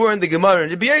 it's Mavur in the Gemara.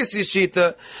 In Rabbi Yosi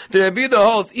Shita, the Rabbi Yehuda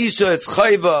holds Isha, it's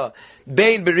Chayva,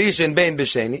 Bein B'Rishon, Bein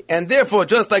B'Sheni. And therefore,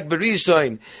 just like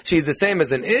B'Rishon, she's the same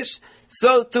as an Ish,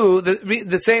 so too,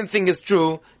 the same thing is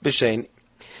true B'Sheni.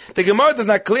 The Gemara does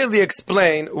not clearly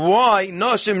explain why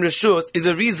Noshim Rishus is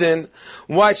a reason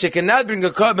why she cannot bring a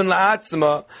Korban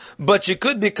La'atzma, but she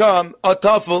could become a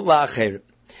Tafel La'acherim.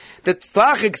 The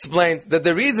Tzach explains that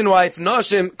the reason why if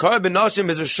Korban Noshim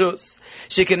is Rishus,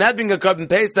 she cannot bring a Korban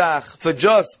Pesach for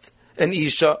just an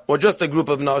Isha, or just a group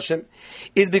of Noshim,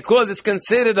 is because it's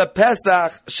considered a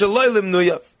Pesach Shaloi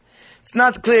Limnuyav. It's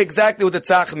not clear exactly what the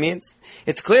tzach means.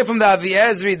 It's clear from the Avi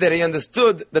Ezri that he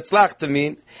understood the tzach to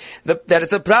mean that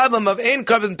it's a problem of ein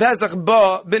Korban Pesach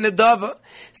ba b'nedava.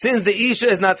 Since the Isha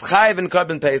is not chayiv in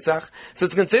Korban Pesach, so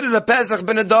it's considered a Pesach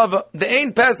b'nedava. The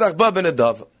ein Pesach ba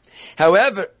b'nedava.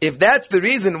 However, if that's the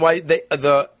reason why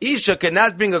the Isha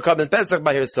cannot bring a Korban Pesach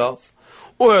by herself,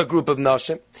 or a group of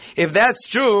Noshim, if that's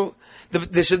true,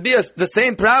 there should be the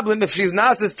same problem if she's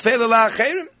nasis tefillah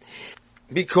la'acherim.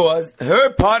 Because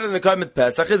her part of the Korban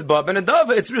Pesach is Ba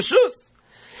B'nedava, it's Rishus.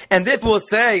 And if we'll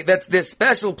say that there's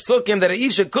special psukim that a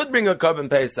Isha could bring a Korban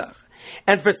Pesach,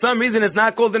 and for some reason it's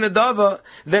not called a Nedava,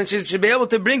 then she should be able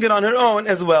to bring it on her own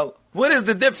as well. What is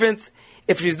the difference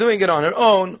if she's doing it on her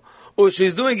own, or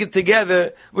she's doing it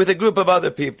together with a group of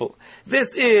other people?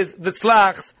 This is the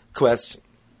Tzlach's question.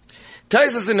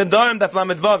 Taisus in the Nedarim Daf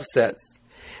Lamed Vav says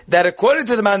that according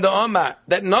to the Man Omar,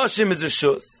 that Noshim is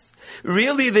Rishus,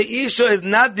 really, the Isha is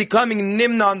not becoming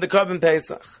Nimna on the Korban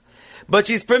Pesach. But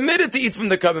she's permitted to eat from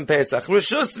the Korban Pesach.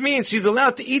 Rishus means she's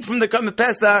allowed to eat from the Korban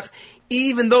Pesach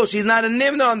even though she's not a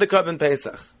Nimna on the Korban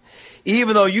Pesach.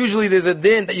 Even though usually there's a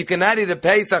din that you cannot eat a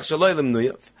Pesach Shaloi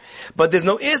Limnuyav. But there's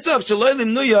no Issa of Shaloi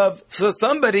Limnuyav for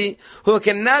somebody who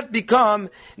cannot become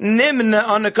Nimna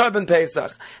on the Korban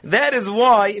Pesach. That is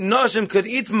why Noshim could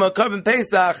eat from a Korban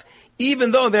Pesach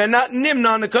even though they're not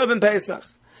Nimna on the Korban Pesach.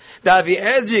 The Avi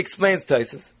Ezri explains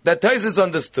Taisus, that Taisus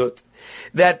understood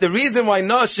that the reason why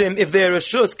Noshim, if they're a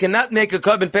Rishus, cannot make a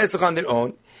Korban Pesach on their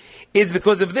own, is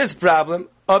because of this problem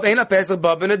of Eina Pesach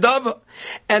Ba B'nedava.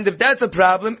 And if that's a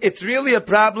problem, it's really a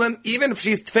problem even if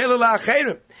she's Tefillah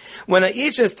La'acherim. When a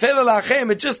Isha is Tefillah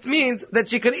La'acherim, it just means that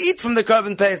she could eat from the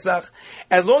Korban Pesach.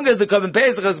 As long as the Korban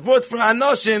Pesach is brought for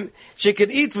Anoshim, she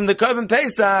could eat from the Korban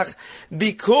Pesach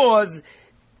because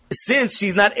since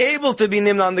she's not able to be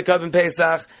nimna on the Korban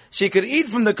Pesach, she could eat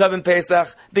from the Korban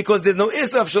Pesach because there's no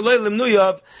issa of shaloi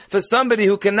limnuyav for somebody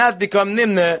who cannot become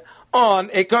nimna on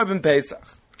a Korban Pesach.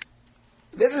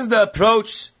 This is the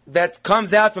approach that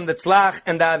comes out from the Tzlach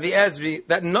and the Avi Ezri,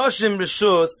 that Noshim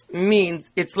Rishus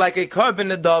means it's like a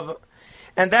Korban Nedava.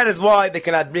 And that is why they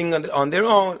cannot bring it on their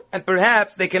own, and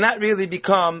perhaps they cannot really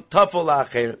become Tafel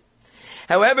La'acherim.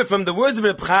 However, from the words of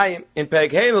Reb Chaim in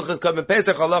Perek Hey Hilchos Korban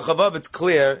Pesach Halacha Vav, it's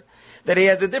clear that he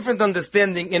has a different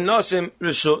understanding in Noshim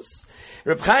Rishus.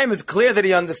 Reb Chaim is clear that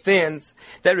he understands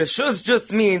that Rishus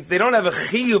just means they don't have a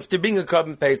chiyuv to bring a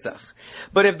Korban Pesach.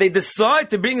 But if they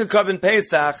decide to bring a Korban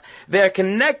Pesach, they are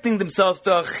connecting themselves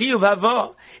to a chiyuv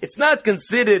hava. It's not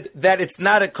considered that it's a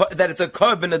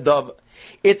Korban Adava.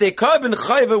 It's a Korban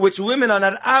Chayva which women are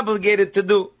not obligated to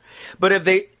do. But if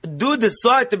they do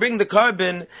decide to bring the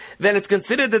carbon, then it's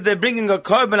considered that they're bringing a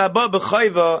carbon abba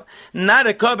b'chayva, not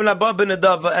a carbon abba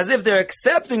b'nedava, as if they're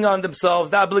accepting on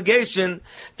themselves the obligation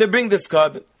to bring this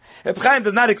carbon. Rabbi Chaim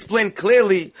does not explain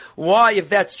clearly why, if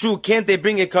that's true, can't they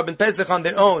bring a carbon pesach on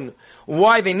their own,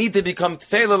 why they need to become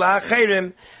tefela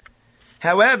la'acherim.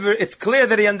 However, it's clear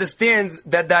that he understands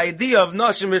that the idea of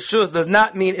noshim rishus does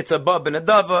not mean it's a bab and a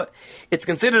dava. It's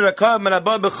considered a carbon, a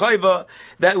bab chayva,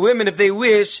 that women, if they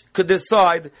wish, could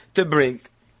decide to bring.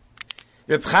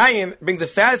 Reb Chaim brings a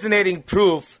fascinating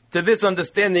proof to this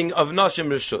understanding of noshim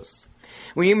rishus.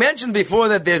 We mentioned before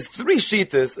that there's three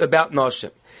shittas about noshim.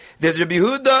 There's Rabbi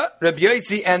Yehuda, Rabbi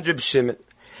Yossi, and Rabbi Shimon.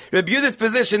 Rabbi Yehuda's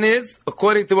position is,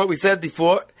 according to what we said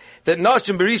before, that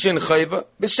noshim berisha and chayva,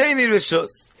 b'sheni rishus.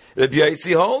 Rabbi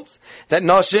Yossi holds that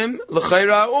noshim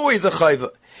l'chayra are always a chayva.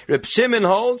 Rabbi Shimon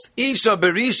holds isha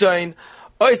berishain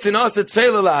oisin aset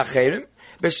tefela la'acherim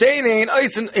b'sheinin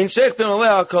oisin in shechton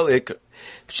oleh kol ikr.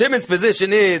 Shimon's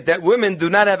position is that women do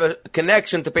not have a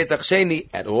connection to Pesach Sheni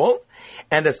at all,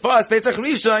 and as far as Pesach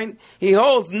Rishon, he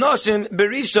holds noshim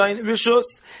berishain rishus.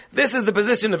 This is the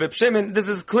position of Rabbi Shimon. This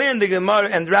is clear in the Gemara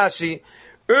and Rashi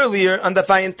earlier on the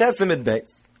Fayin Testament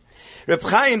base. Reb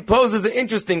Chaim poses an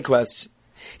interesting question.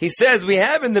 He says, we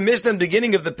have in the Mishnah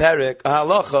beginning of the Perek, a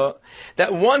halacha,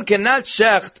 that one cannot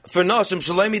shecht for noshim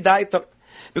shaloi midaitam.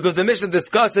 Because the Mishnah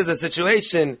discusses a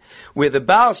situation where the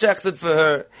Baal shechted for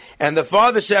her, and the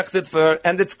father shechted for her,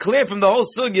 and it's clear from the whole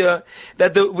sugya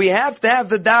that we have to have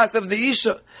the das of the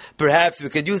Isha. Perhaps we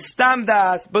could use stam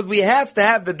das, but we have to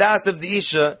have the das of the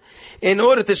Isha in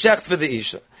order to shecht for the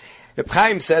Isha. Reb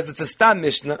Chaim says it's a stam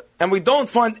Mishnah, and we don't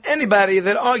find anybody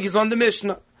that argues on the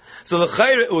Mishnah. So the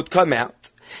chayre would come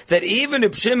out that even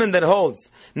Reb Shimon that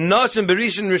holds noshim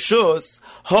berishin rishus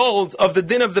holds of the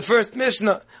din of the first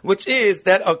Mishnah, which is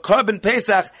that a carbon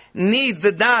Pesach needs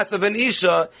the das of an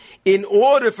Isha in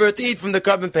order for it to eat from the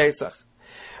carbon Pesach.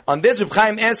 On this, Reb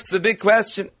Chaim asks a big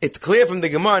question. It's clear from the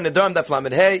Gemara in the Dam Daf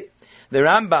Lamed Hey, the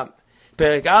Rambam,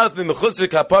 Perek Aleph B'Mechusri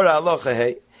Kapara Alocha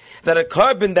Hey, that a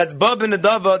carbon that's bab and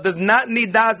adava does not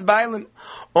need das bailim.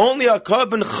 Only a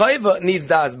carbon chayva needs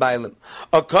das bailim.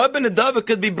 A carbon adava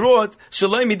could be brought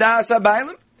shaloi midas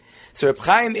bailim. So Reb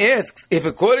Chaim asks, if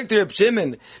according to Reb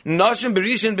Shimon, noshim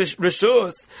berishin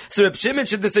rishus, so Reb Shimon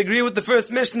should disagree with the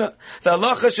first Mishnah. The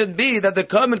halacha should be that the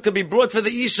carbon could be brought for the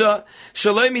Isha,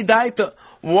 shaloi midaita.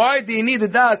 Why do you need the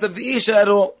das of the Isha at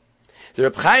all? So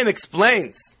Reb Chaim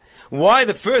explains why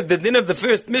the din of the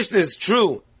first Mishnah is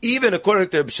true, even according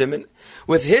to Reb Shimon,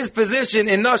 with his position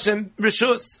in noshim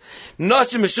rishus.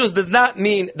 Noshim rishus does not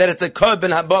mean that it's a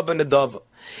carbon habab and adava.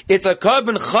 It's a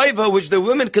carbon chayva which the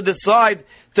women could decide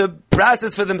to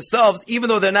process for themselves, even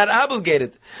though they're not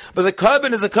obligated. But the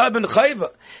carbon is a carbon chayva.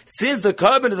 Since the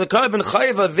carbon is a carbon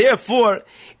chayva, therefore,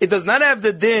 it does not have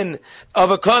the din of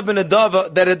a carbon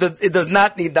adava that it does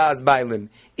not need das bailim.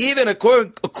 Even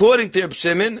according to Reb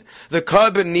Shimon, the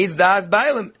carbon needs das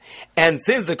bailim. And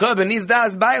since the carbon needs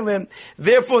das bailim,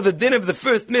 therefore the din of the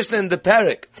first Mishnah in the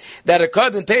Perek, that a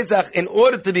carbon Pesach, in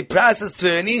order to be processed for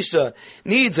an Isha,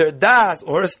 needs her das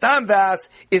or her stam das,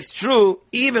 is true,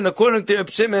 even according to Reb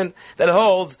Shimon, that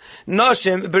holds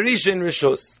noshim berishin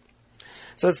rishus.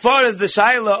 So as far as the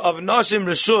shaila of noshim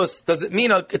rishus, does it mean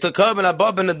it's a carbon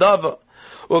abab and adava,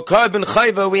 or carbon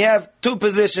chayva? We have two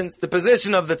positions. The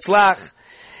position of the tzlach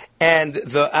and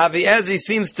the Avi Ezri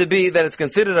seems to be that it's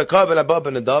considered a carbon abab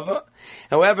and adava.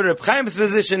 However, Reb Chaim's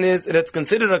position is that it's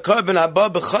considered a carbon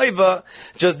abab chayva,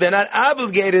 just they're not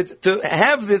obligated to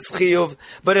have this chiyuv,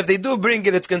 but if they do bring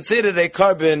it, it's considered a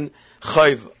carbon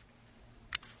chayva.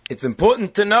 It's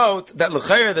important to note that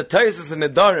l'chayra, the Taisus and the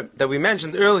Darim that we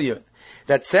mentioned earlier,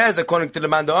 that says, according to the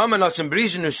Manda'am and Hashem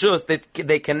B'rishin Rishus,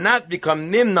 they cannot become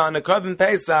nimna on a carbon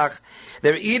Pesach,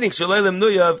 they're eating Shalei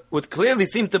Nuyav, would clearly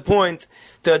seem to point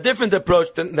to a different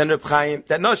approach than Reb Chaim,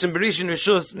 that Hashem B'rishin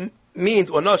Rishus means,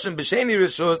 or Hashem B'sheni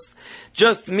Rishus,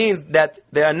 just means that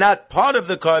they are not part of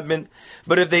the carbon,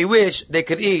 but if they wish, they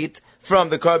could eat from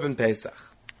the carbon Pesach.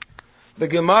 The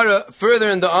Gemara,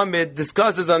 further in the Amid,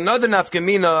 discusses another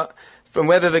nafkamina from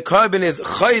whether the carbon is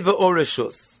chayva or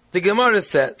rishus. The Gemara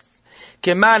says,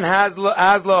 Keman hazla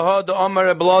ha da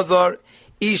amar blazar,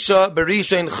 isha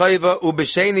berisha in chayva u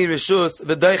b'sheni rishus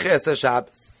v'doiche es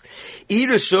ha-Shabbos. I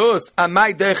rishus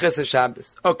amai doiche es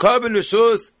ha-Shabbos. A carbon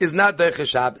rishus is not doiche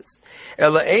Shabbos.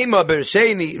 Ela ema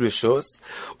b'sheni rishus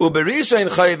u berisha in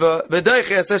chayva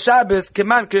v'doiche es ha-Shabbos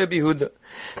keman k'Rabbi Yehuda.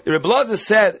 The Rebbe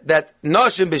said that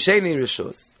noshim b'sheni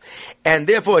rishus, and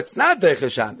therefore it's not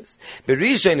deiches Shabbos.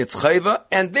 B'rishain it's chayva,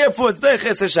 and therefore it's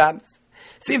deiches Shabbos.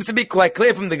 seems to be quite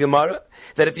clear from the Gemara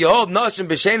that if you hold Noshim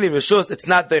B'Sheni Rishus, it's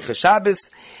not Deicha Shabbos.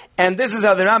 And this is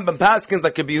how the Rambam paskins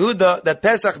like Rabbi Yehuda, that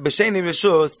Pesach B'Sheni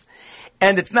Rishus,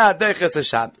 and it's not Deicha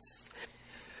Shabbos.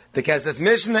 The Kesef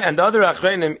Mishnah and the other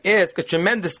Achreinim ask a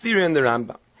tremendous theory in the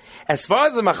Rambam. As far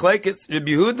as the Machlekes,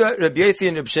 Rabbi Yehuda, Rabbi Yossi,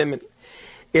 and Rabbi Shimon,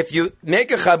 if you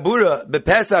make a Chabura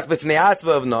B'Pesach B'Fnei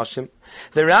Atzva of Noshim,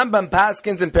 the Rambam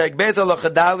paskins in Perek Beis Halacha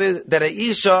Daled that a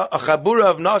Isha, a Chabura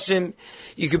of Noshim,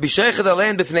 you could be Sheichet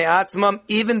Alein B'Fnei Atzmam,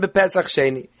 even B'Pesach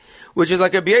Sheni. Which is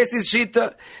like Rabbi Yossi's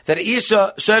Shita, that a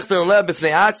Isha, Sheichet Alein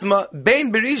B'Fnei Atzma,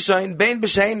 Bein B'Rishon, Bein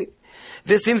B'Sheni.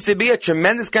 This seems to be a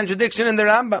tremendous contradiction in the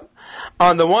Rambam.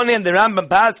 On the one hand, the Rambam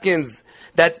paskins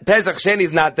that Pesach Sheni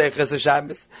is not Deichas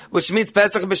Shabbos, which means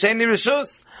Pesach B'Sheni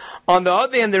Rishus. On the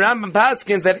other hand, the Rambam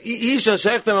paskins that Isha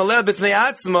Shechten Aleh B'Fnei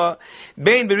Atzma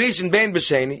Bein B'Rishon Bein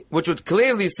B'Sheni, which would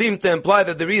clearly seem to imply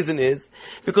that the reason is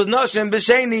because Noshem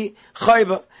B'Sheni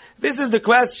Chayva. This is the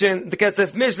question the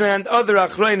Kesef Mishnah and other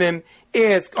Achronim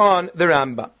ask on the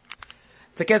Rambam.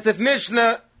 The Kesef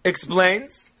Mishnah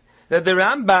explains that the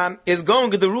Rambam is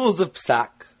going to the rules of Psak.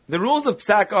 The rules of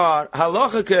Psak are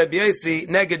Halacha Rabbi Yossi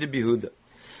Neged Rabbi Yehuda.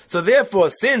 So therefore,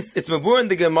 since it's Mavur in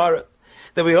the Gemara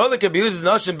that we hold like Rabbi Yehuda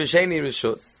Noshim B'Sheni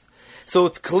Rishus, so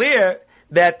it's clear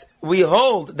that we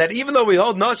hold that even though we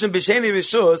hold Noshim B'Sheni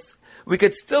Rishus, we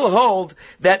could still hold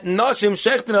that Noshim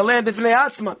Shechten Alein B'Fnei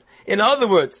Atzman. In other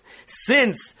words,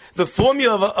 since the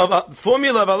formula of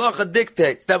Halacha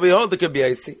dictates that we hold the Rabbi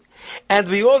Yossi, and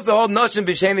we also hold Noshim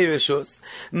B'Sheni Rishus,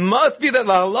 must be that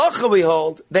la halacha we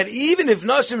hold that even if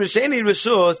Noshim B'Sheni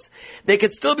Rishus, they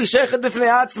could still be Sheichet B'Fnei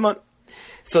Atzman.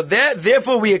 So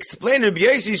therefore we explain Rabbi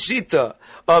Yossi's Shita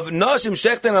of Noshim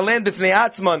Shechten Alein B'Fnei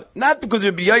Atzman, not because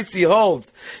Rabbi Yossi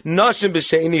holds Noshim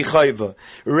B'Sheni Chayva,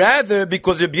 rather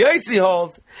because Rabbi Yossi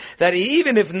holds that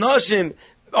even if Noshim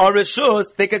are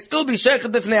Rishus, they could still be Sheichet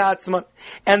B'Fnei Atzman.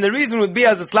 And the reason would be,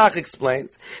 as the Slach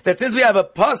explains, that since we have a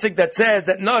pasuk that says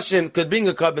that Noshim could bring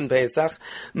a Korban Pesach,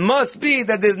 must be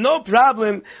that there's no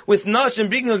problem with Noshim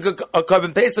bringing a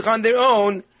Korban Pesach on their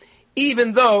own,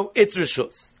 even though it's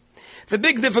Rishus. The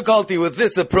big difficulty with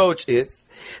this approach is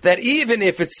that even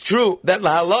if it's true that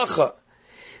la halacha,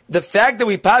 the fact that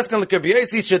we pass on the Rabbi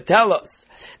Yossi should tell us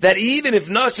that even if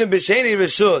Noshim B'Sheni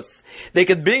Rishus, they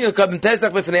could bring a Korban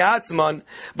Pesach B'Fnei Atzman,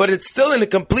 but it's still in a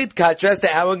complete contrast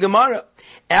to our Gemara.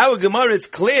 Our Gemara is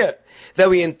clear that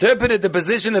we interpreted the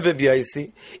position of Rabbi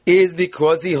Yossi is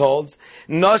because he holds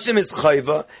Noshim is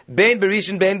Chayva, Bein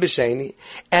B'Rishon, Bein B'Sheni,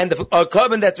 and a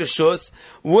Korban that's Rishus,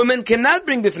 women cannot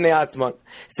bring B'Fnei Atzman.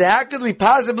 So how could we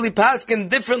possibly paskin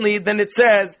differently than it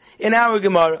says in our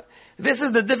Gemara? This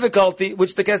is the difficulty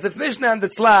which the Kesef Mishnah and the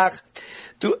Tzlach,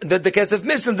 the Kesef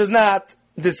Mishnah does not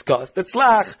discuss. The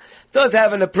Tzlach does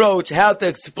have an approach how to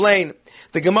explain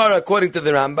the Gemara according to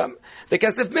the Rambam. The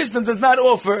Kesef Mishnah does not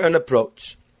offer an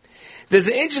approach. There's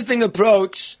an interesting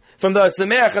approach from the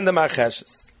Arsameach and the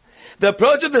Marcheshes. The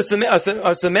approach of the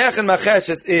Arsameach and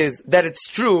Marcheshes is that it's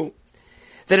true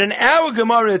that in our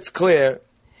Gemara it's clear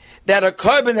that a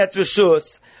Korban that's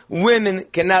Rishus, women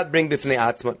cannot bring B'Fnei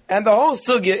Atzman. And the whole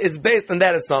sugya is based on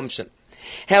that assumption.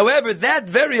 However, that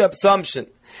very assumption,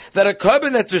 that a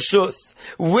Korban that's Rishus,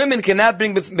 women cannot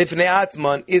bring B'Fnei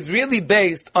Atzman, is really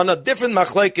based on a different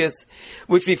machlekes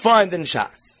which we find in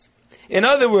Shas. In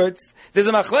other words, there's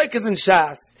a machlekes in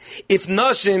Shas, if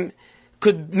Noshim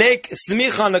could make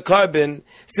smicha on a Korban,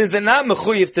 since they're not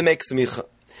mechuyev to make smicha.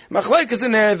 Machlekes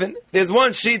in Erevin, there's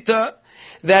one shita,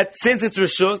 that since it's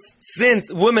Rishus,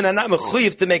 since women are not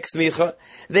mechuyev to make smicha,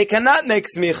 they cannot make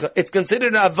smicha. It's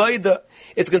considered an avodah.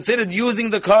 It's considered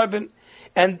using the Korban,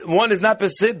 and one is not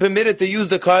permitted to use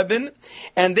the Korban,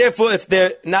 and therefore if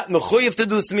they're not mechuyev to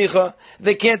do smicha,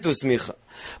 they can't do smicha.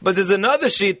 But there's another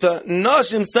shita,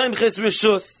 Noshim Samches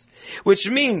Rishus, which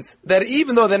means that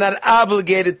even though they're not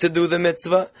obligated to do the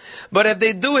mitzvah, but if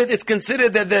they do it, it's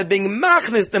considered that they're being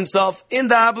machnis themselves in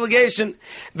the obligation.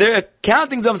 They're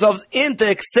counting themselves in to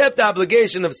accept the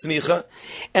obligation of smicha.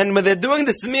 And when they're doing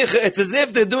the smicha, it's as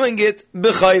if they're doing it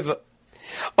b'chayva.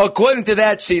 According to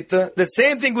that shita, the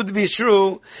same thing would be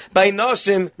true by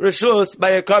Noshim Rishus,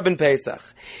 by a Korban Pesach.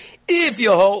 If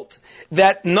you hold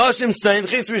that Noshim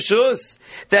Samchis Rishus,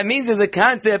 that means there's a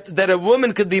concept that a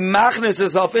woman could be machnes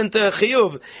herself into a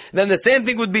chiyuv, then the same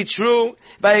thing would be true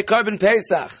by a Korban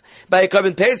Pesach. By a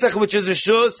Korban Pesach, which is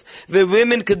Rishus, the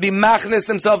women could be machnes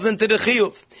themselves into the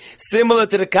chiyuv. Similar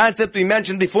to the concept we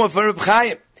mentioned before for Rabbi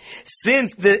Chaim.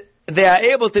 Since they are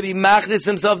able to be machnes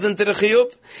themselves into the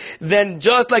chiyuv, then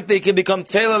just like they can become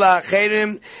tefillah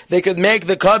la'acherim, they could make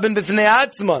the Korban b'fnei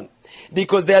atzman,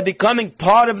 because they are becoming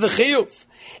part of the chiyuv.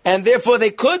 and therefore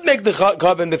they could make the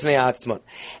carbon b'fnei atzman.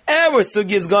 Our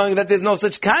sugi is going that there's no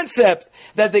such concept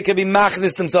that they can be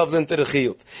machnis themselves into the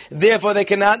chiyuv. Therefore, they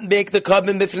cannot make the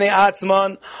carbon b'fnei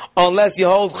atzman unless you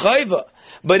hold chayva.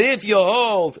 But if you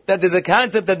hold that there's a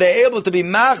concept that they're able to be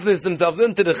machnis themselves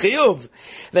into the chiyuv,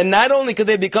 then not only could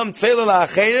they become tefillah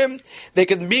la'acherim, they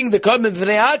could bring the carbon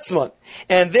b'fnei atzman.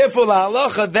 And therefore,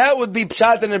 la'alacha, that would be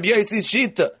pshat and Rabbi Yossi's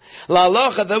shita.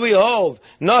 La'alacha, that we hold,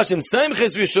 nashim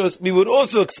semches rishus, we would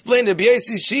also explain Rabbi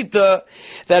Yossi's shita,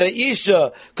 that a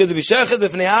isha could be shechet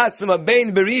b'fnei atzma,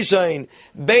 bein berishain,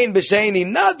 bein b'sheni,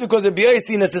 not because Rabbi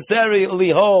Yossi necessarily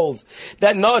holds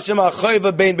that nashim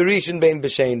achoiva bein berishin, bein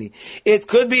b'sheni. It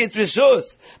could be its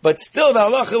rishus, but still the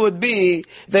halacha would be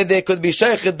that they could be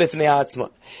shechet b'fnei atzma.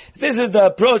 This is the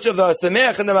approach of the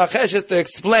Sameach and the Macheshes to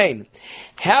explain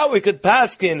how we could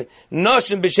paskin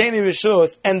noshim b'sheni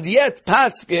rishus, and yet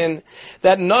paskin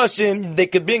that noshim they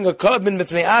could bring a carbon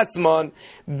b'fnei atzmon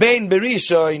bein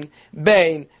berishoin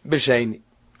bein b'sheni.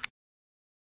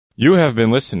 You have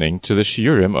been listening to the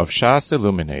Shiurim of Shas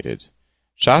Illuminated.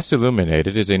 Shas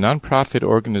Illuminated is a non-profit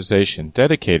organization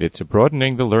dedicated to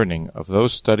broadening the learning of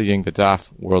those studying the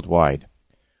Daf worldwide.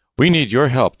 We need your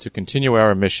help to continue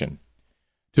our mission.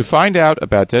 To find out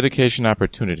about dedication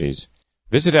opportunities,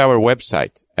 visit our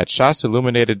website at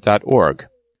shasilluminated.org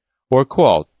or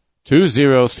call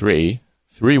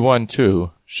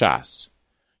 203-312-SHAS.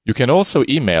 You can also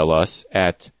email us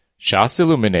at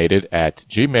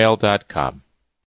shasilluminated@gmail.com.